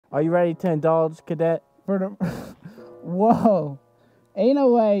Are you ready to indulge, cadet? For the whoa, ain't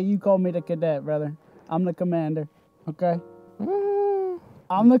no way you call me the cadet, brother. I'm the commander. Okay.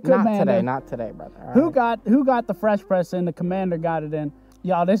 I'm the commander. Not today, brother. Who got the fresh press in? The commander got it in.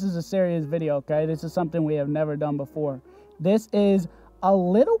 Y'all, this is a serious video, okay? This is something we have never done before. This is a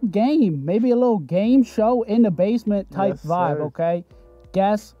little game, maybe a little game show in the basement type vibe, sir. okay?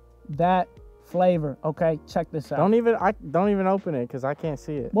 Guess that flavor, okay? Check this out. Don't even open it because I can't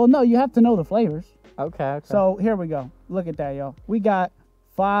see it. Well, no, you have to know the flavors. Okay. So here we go. Look at that, y'all. We got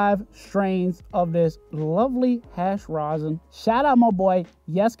 5 strains of this lovely hash rosin. Shout out my boy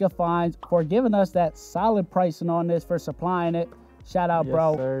Yeska Fines for giving us that solid pricing on this, for supplying it. Shout out, Yes,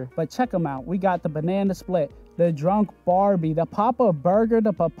 bro. sir. But check them out. We got the banana split, the drunk Barbie, the Papa Burger,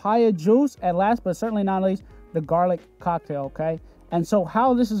 the papaya juice, and last but certainly not least, the garlic cocktail, okay? And so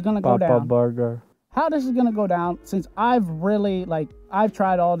how this is gonna go down. Papa Burger. How this is gonna go down, since I've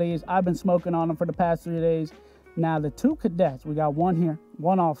tried all these. I've been smoking on them for the past 3 days. Now the 2 cadets, we got one here,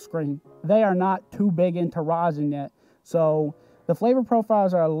 one off screen. They are not too big into rosin yet. So the flavor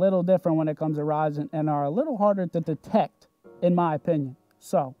profiles are a little different when it comes to rosin and are a little harder to detect, in my opinion.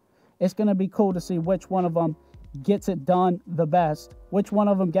 So it's gonna be cool to see which one of them gets it done the best, which one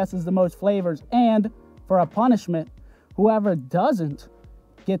of them guesses the most flavors, and for a punishment, whoever doesn't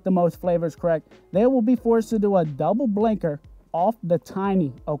get the most flavors correct, they will be forced to do a double blinker off the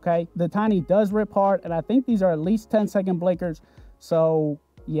Tiny, okay? The Tiny does rip hard, and I think these are at least 10-second blinkers. So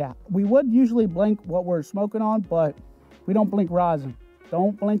yeah, we would usually blink what we're smoking on, but we don't blink rosin.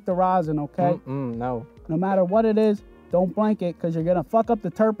 Don't blink the rosin, okay? No. No matter what it is, don't blink it, because you're gonna fuck up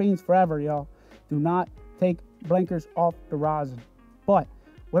the terpenes forever, y'all. Do not take blinkers off the rosin. But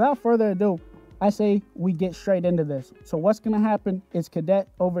without further ado, I say we get straight into this. So what's gonna happen is cadet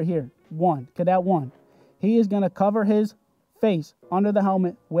over here, cadet one, he is gonna cover his face under the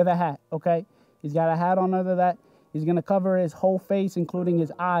helmet with a hat, okay? He's got a hat on under that. He's gonna cover his whole face, including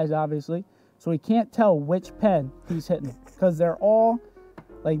his eyes, obviously, so he can't tell which pen he's hitting, because they're all,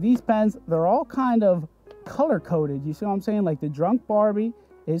 like these pens, they're all kind of color-coded. You see what I'm saying? Like the Drunk Barbie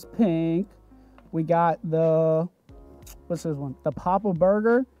is pink. We got the, what's this one? The Papa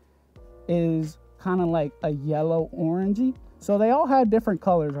Burger is kind of like a yellow orangey. So they all have different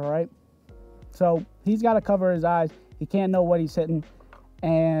colors, all right? So he's got to cover his eyes. He can't know what he's hitting.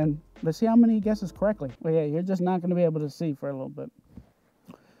 And let's see how many he guesses correctly. Well, yeah, you're just not going to be able to see for a little bit.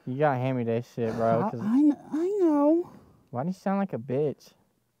 You gotta hand me that shit, bro. I know. Why do you sound like a bitch?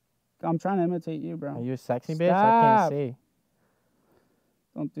 I'm trying to imitate you, bro. Are you a sexy bitch? I can't see.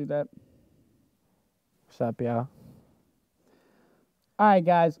 Don't do that. What's up, y'all? All right,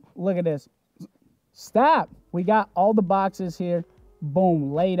 guys, look at this. Stop. We got all the boxes here,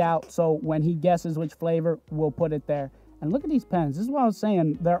 boom, laid out. So when he guesses which flavor, we'll put it there. And look at these pens. This is what I was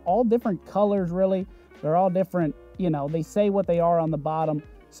saying. They're all different colors, really. They're all different, you know, they say what they are on the bottom.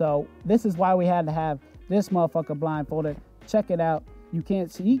 So this is why we had to have this motherfucker blindfolded. Check it out. You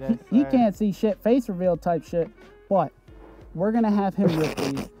can't see, he can't see shit, face reveal type shit. But we're going to have him rip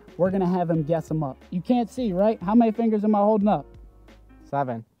these. We're going to have him guess them up. You can't see, right? How many fingers am I holding up?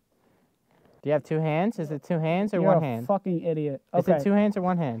 7. Do you have 2 hands? Is it 2 hands or You're one a hand? Fucking idiot. Okay. Is it 2 hands or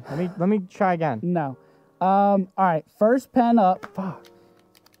 1 hand? Let me try again. No. All right. First pen up. Fuck.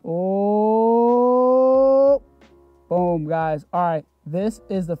 Oh. Boom, guys. All right. This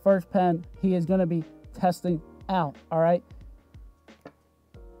is the first pen he is going to be testing out. All right.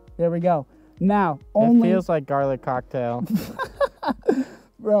 There we go. Now, only... It feels like garlic cocktail.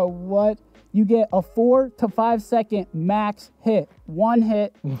 Bro, what? You get a 4 to 5 second max hit. 1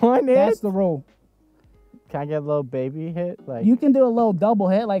 hit. 1 hit? That's the rule. Can I get a little baby hit? Like you can do a little double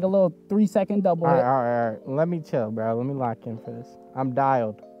hit, like a little 3-second double hit. All right. Let me chill, bro. Let me lock in for this. I'm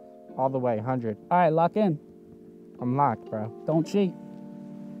dialed. All the way, 100. All right, lock in. I'm locked, bro. Don't cheat.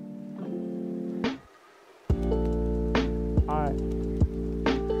 All right.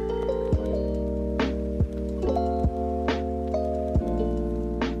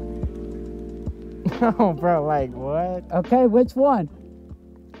 Oh, bro, like, what? Okay, which one?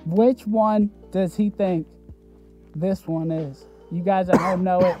 Which one does he think this one is? You guys at home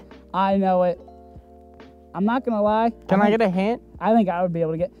know it. I know it. I'm not going to lie. Can I get a hint? I think I would be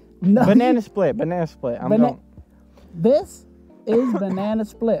able to get... No. Banana split. This is banana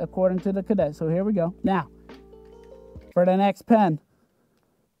split, according to the cadet. So here we go. Now, for the next pen.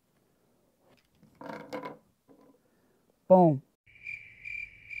 Boom.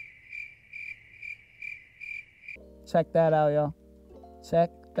 Check that out, y'all. Check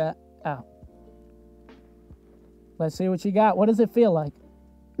that out. Let's see what you got. What does it feel like?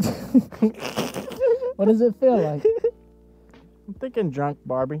 What does it feel like? Thinking drunk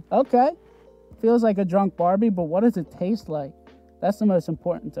Barbie. Okay. Feels like a drunk Barbie, but what does it taste like? That's the most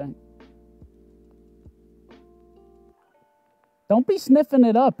important thing. Don't be sniffing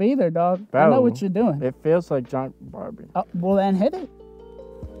it up either, dog. Bro, I know what you're doing. It feels like drunk Barbie. Well, then hit it.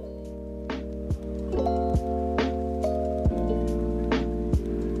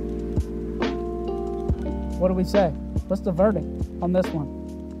 What do we say? What's the verdict on this one?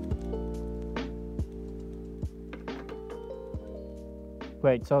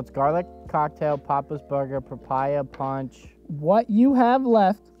 Wait, so it's garlic cocktail, Papa's burger, papaya punch. What you have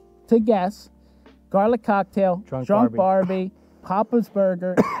left to guess: garlic cocktail, drunk Barbie, Papa's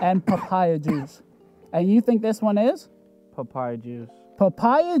burger, and papaya juice. And you think this one is? Papaya juice.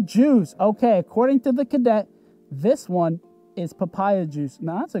 Papaya juice. Okay, according to the cadet, this one is papaya juice.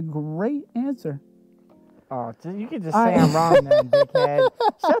 Now, that's a great answer. Oh, you can just say I'm wrong then, dickhead.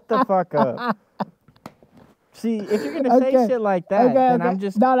 Shut the fuck up. See, if you're going to say shit like that, then I'm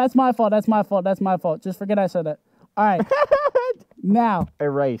just... No, that's my fault. That's my fault. That's my fault. Just forget I said that. All right. Now.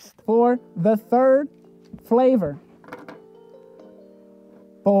 Erased. For the third flavor.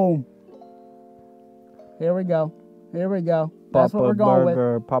 Boom. Here we go. Here we go. That's what we're going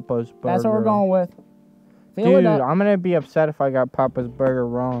with. Papa's burger. That's what we're going with. Dude, I'm going to be upset if I got Papa's burger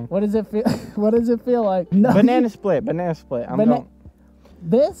wrong. What does it feel? What does it feel like? No. Banana split. Banana split. I'm going.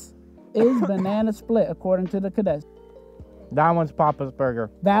 This is banana split, according to the cadets. That one's Papa's burger.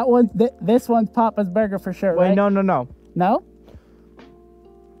 That one, this one's Papa's burger for sure. Wait, right? no. No?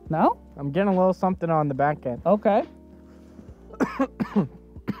 No? I'm getting a little something on the back end. Okay.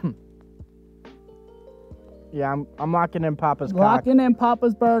 Yeah, I'm locking in Papa's Locking in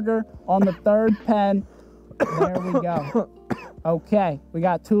Papa's burger on the third pen. There we go. Okay, we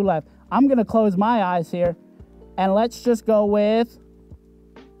got two left. I'm going to close my eyes here, and let's just go with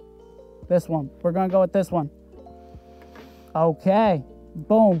this one. We're going to go with this one. Okay,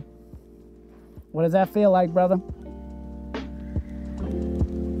 boom. What does that feel like, brother?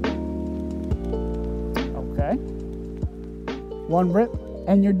 Okay. One rip,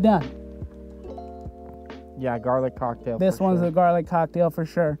 and you're done. Yeah, garlic cocktail. This one's a garlic cocktail for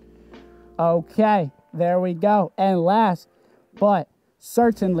sure. Okay, there we go. And last, but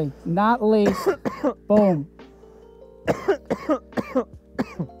certainly not least, boom.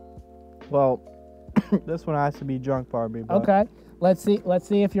 Well, this one has to be drunk Barbie. But... Okay, let's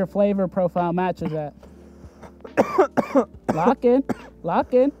see if your flavor profile matches that. Lock in.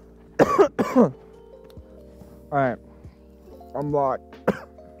 All right, I'm locked.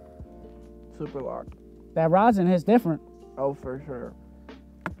 Super locked. That rosin is different. Oh, for sure.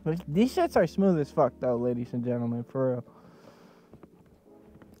 These shits are smooth as fuck, though, ladies and gentlemen, for real.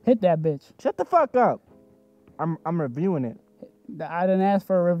 Hit that bitch. Shut the fuck up. I'm reviewing it. I didn't ask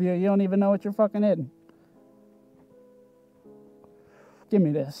for a review. You don't even know what you're fucking hitting. Give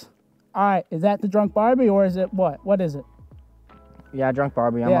me this. All right, is that the drunk Barbie or is it what? What is it? Yeah, drunk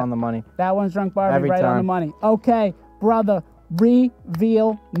Barbie. I'm on the money. That one's drunk Barbie. Every right time. On the money. Okay, brother.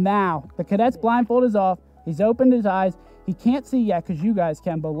 Reveal now. The cadet's blindfold is off. He's opened his eyes. He can't see yet because you guys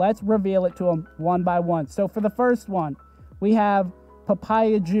can, but let's reveal it to him one by one. So for the first one, we have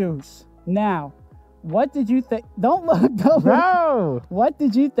papaya juice. Now, what did you think? Don't look. No. What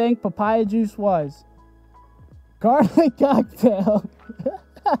did you think papaya juice was? Garlic cocktail.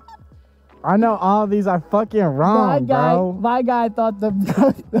 I know all these are fucking wrong, bro. My guy thought the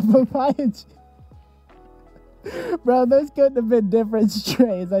papaya juice. Bro, those couldn't have been different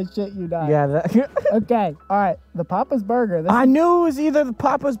strains. I shit you not. Yeah. Okay. All right. The Papa's burger. I knew it was either the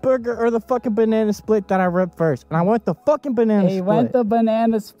Papa's burger or the fucking banana split that I ripped first. And I went the fucking banana split. He went the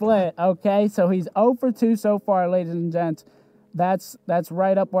banana split. Okay. So he's 0 for 2 so far, ladies and gents. That's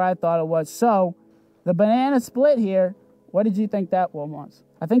right up where I thought it was. So the banana split here, what did you think that one was?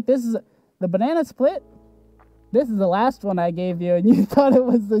 I think this is the banana split. This is the last one I gave you, and you thought it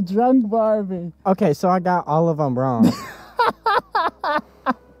was the drunk Barbie. Okay, so I got all of them wrong.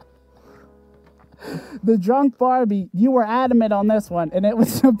 The drunk Barbie, you were adamant on this one, and it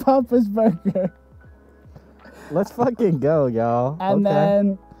was the Papa's burger. Let's fucking go, y'all. And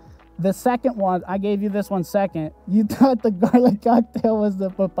then the second one, I gave you this one second. You thought the garlic cocktail was the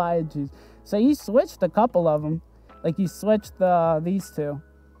papaya juice. So you switched a couple of them. Like you switched these two.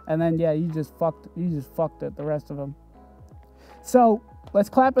 And then, yeah, you just fucked it, the rest of them. So, let's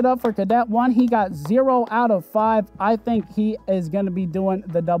clap it up for Cadet 1. He got 0 out of 5. I think he is going to be doing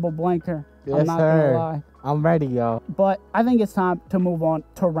the double blanker. Yes, I'm not going to lie. I'm ready, y'all. But I think it's time to move on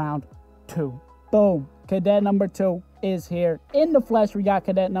to round 2. Boom. Cadet number 2 is here. In the flesh, we got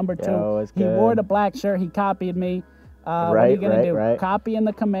Cadet number 2. Yo, he wore the black shirt. He copied me. What are you going to do? Right. Copying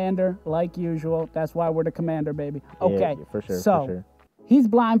the commander like usual. That's why we're the commander, baby. Okay. Yeah, for sure, so, for sure. He's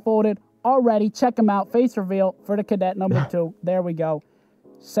blindfolded already. Check him out. Face reveal for the cadet number 2. There we go.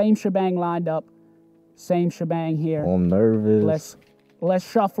 Same shebang lined up. Same shebang here. I'm nervous. Let's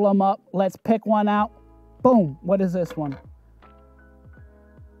shuffle them up. Let's pick one out. Boom. What is this one?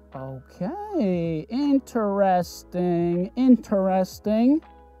 Okay. Interesting.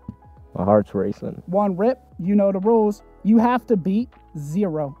 My heart's racing. One rip. You know the rules. You have to beat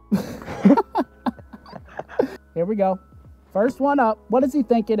 0. Here we go. First one up. What does he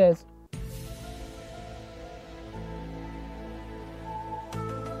think it is?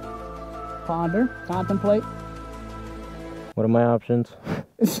 Ponder. Contemplate. What are my options?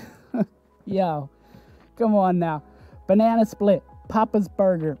 Yo. Come on now. Banana split. Papa's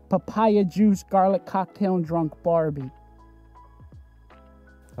burger. Papaya juice. Garlic cocktail and drunk Barbie.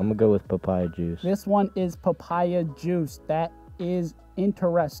 I'm going to go with papaya juice. This one is papaya juice. That is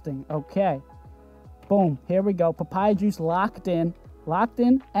interesting. Okay. Boom. Here we go. Papaya juice locked in. Locked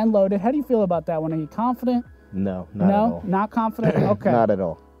in and loaded. How do you feel about that one? Are you confident? No, not at all. Not confident? Okay. Not at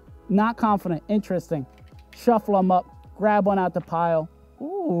all. Not confident. Interesting. Shuffle them up. Grab one out the pile.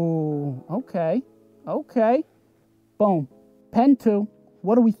 Ooh. Okay. Okay. Boom. Pen 2.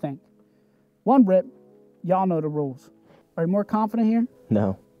 What do we think? One rip. Y'all know the rules. Are you more confident here?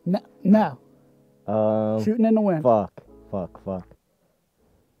 No. No. Shooting in the wind. Fuck.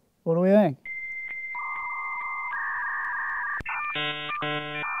 What do we think?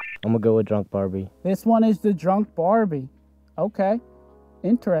 I'm going to go with drunk Barbie. This one is the drunk Barbie. Okay.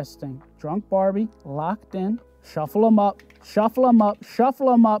 Interesting. Drunk Barbie. Locked in. Shuffle them up. Shuffle them up.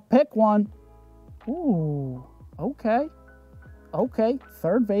 Shuffle them up. Pick one. Ooh. Okay. Okay.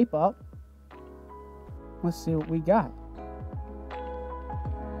 Third vape up. Let's see what we got.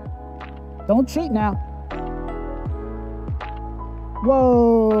 Don't cheat now.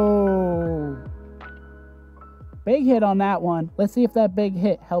 Whoa. Big hit on that one. Let's see if that big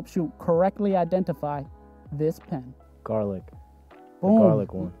hit helps you correctly identify this pen. Garlic. Boom. The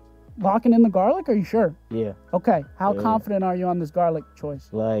garlic one. Locking in the garlic? Are you sure? Yeah. Okay. How confident are you on this garlic choice?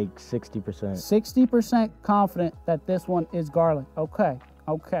 Like 60%. 60% confident that this one is garlic. Okay.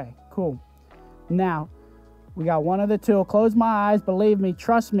 Okay. Cool. Now, we got one of the two. Close my eyes. Believe me.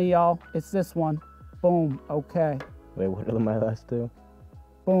 Trust me, y'all. It's this one. Boom. Okay. Wait, what are my last two?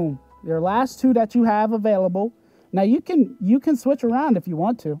 Boom. Your last two that you have available. Now, you can switch around if you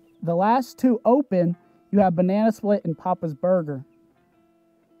want to. The last two open, you have Banana Split and Papa's Burger.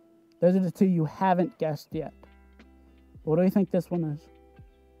 Those are the two you haven't guessed yet. What do you think this one is?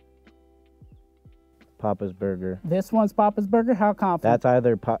 Papa's Burger. This one's Papa's Burger? How confident?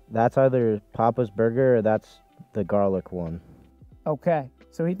 That's either Papa's Burger or that's the garlic one. Okay.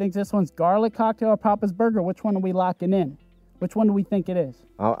 So he thinks this one's garlic cocktail or Papa's Burger. Which one are we locking in? Which one do we think it is?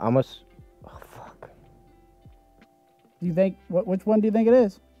 Oh, fuck. Do you think, which one do you think it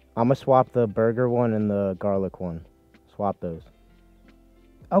is? I'm going to swap the burger one and the garlic one. Swap those.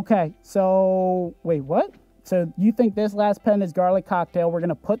 Okay, so, wait, what? So you think this last pen is garlic cocktail. We're going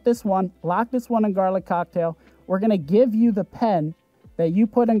to put this one, lock this one in garlic cocktail. We're going to give you the pen that you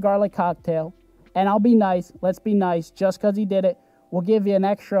put in garlic cocktail. And I'll be nice. Let's be nice. Just because he did it, we'll give you an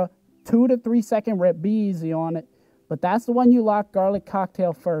extra 2 to 3 second rip. Be easy on it. But that's the one you locked garlic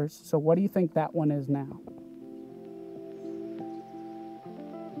cocktail first. So what do you think that one is now?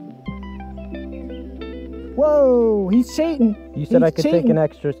 Whoa, he's cheating. You said I could take an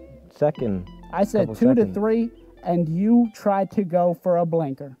extra second. I said 2 to 3, and you tried to go for a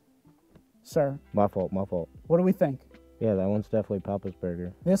blinker, sir. My fault. What do we think? Yeah, that one's definitely Papa's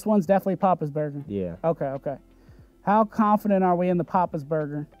Burger. This one's definitely Papa's Burger? Yeah. Okay. How confident are we in the Papa's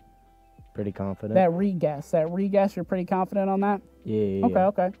Burger? Pretty confident. That reguess, you're pretty confident on that? Yeah.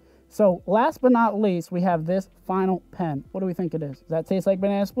 Okay. So, last but not least, we have this final pen. What do we think it is? Does that taste like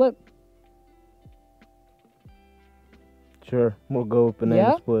Banana Split? Sure, we'll go with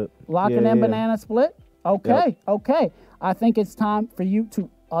Banana Split. Locking in Banana Split? Okay. I think it's time for you to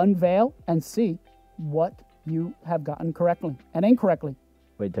unveil and see what you have gotten correctly and incorrectly.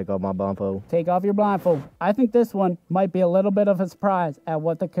 Wait, take off my blindfold. Take off your blindfold. I think this one might be a little bit of a surprise at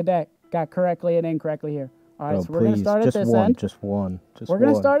what the cadet got correctly and incorrectly here. All right, so we're going to start at this end. Just one. We're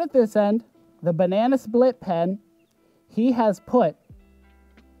going to start at this end. The Banana Split pen, he has put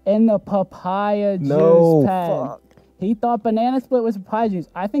in the papaya juice pen. Fuck. He thought Banana Split was papaya juice.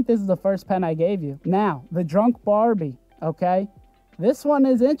 I think this is the first pen I gave you. Now, the Drunk Barbie, okay? This one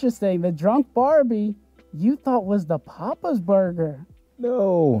is interesting. The Drunk Barbie, you thought was the Papa's Burger.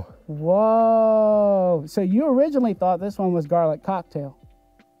 No. Whoa. So you originally thought this one was garlic cocktail.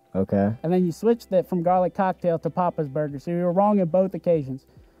 Okay. And then you switched it from garlic cocktail to Papa's Burger. So you were wrong in both occasions.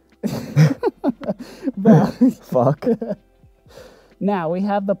 Fuck. Now, we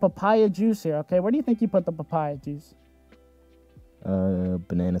have the papaya juice here, okay? Where do you think you put the papaya juice?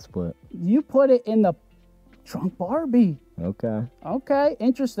 Banana split. You put it in the Drunk Barbie. Okay. Okay,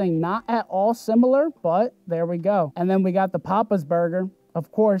 interesting. Not at all similar, but there we go. And then we got the Papa's Burger.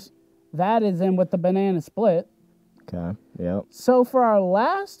 Of course, that is in with the banana split. Okay, yep. So for our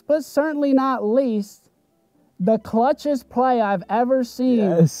last, but certainly not least, the clutchest play I've ever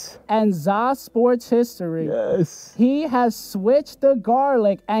seen in ZA Sports history. Yes. He has switched the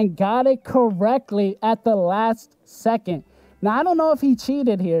garlic and got it correctly at the last second. Now, I don't know if he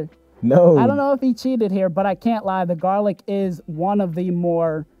cheated here. No. I don't know if he cheated here, but I can't lie. The garlic is one of the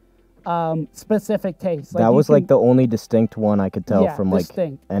more specific tastes. That was like the only distinct one I could tell from like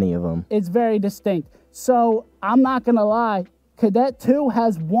any of them. It's very distinct. So I'm not going to lie. Cadet 2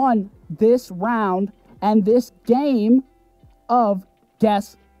 has won this round and this game of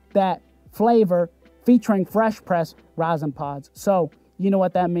Guess That Flavor featuring fresh pressed rosin pods. So you know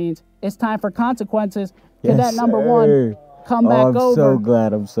what that means. It's time for consequences. Yes, Cadet number 1, come back over. I'm so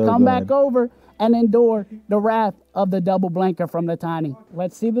glad. Come back over and endure the wrath of the double blinker from the Tiny.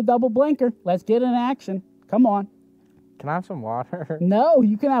 Let's see the double blinker. Let's get in action. Come on. Can I have some water? No,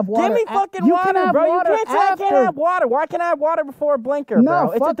 you can have water. Give me fucking water, bro. You can't say I can't have water. Why can't I have water before a blinker, bro?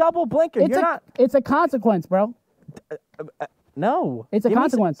 It's a double blinker. It's a consequence, bro. No. It's a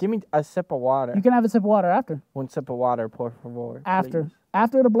consequence. Give me a sip of water. You can have a sip of water after. One sip of water, por favor. After. Please.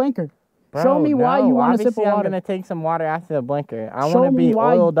 After the blinker. Bro, show me why you want a sip of water. I'm going to take some water after the blinker. I want to be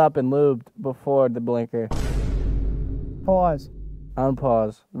oiled up and lubed before the blinker. Pause.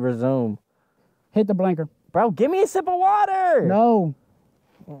 Unpause. Resume. Hit the blinker. Bro, give me a sip of water. No.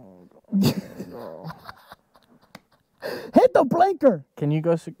 Hit the blinker. Can you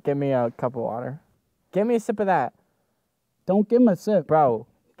go get me a cup of water? Give me a sip of that. Don't give him a sip. Bro,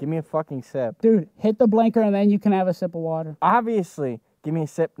 give me a fucking sip. Dude, hit the blinker and then you can have a sip of water. Obviously. Give me a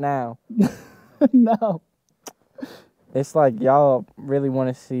sip now. No. It's like y'all really want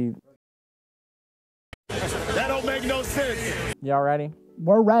to see. That don't make no sense. Y'all ready?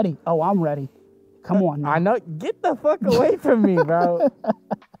 We're ready. Oh, I'm ready. Come on. I know. Get the fuck away from me, bro.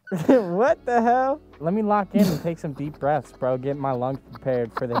 What the hell? Let me lock in and take some deep breaths, bro. Get my lungs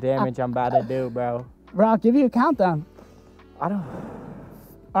prepared for the damage I'm about to do, bro. Bro, I'll give you a countdown. I don't.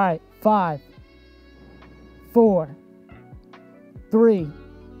 All right. 5, 4, 3,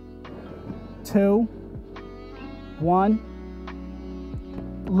 2,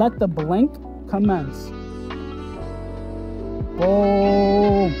 1. Let the blink commence.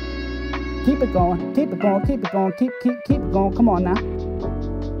 Boom. Keep it going. Keep it going. Keep it going. Keep it going. Come on now.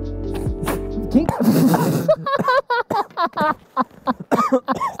 Keep.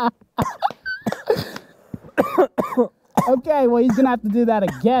 Okay, well, he's going to have to do that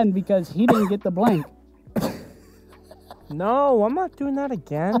again because he didn't get the blink. No, I'm not doing that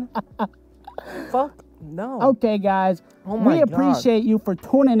again. Fuck no. Okay, guys. Oh my we appreciate you for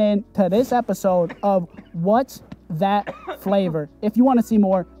tuning in to this episode of What's That Flavor. If you want to see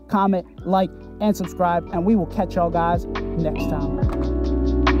more, comment, like, and subscribe, and we will catch y'all guys next time.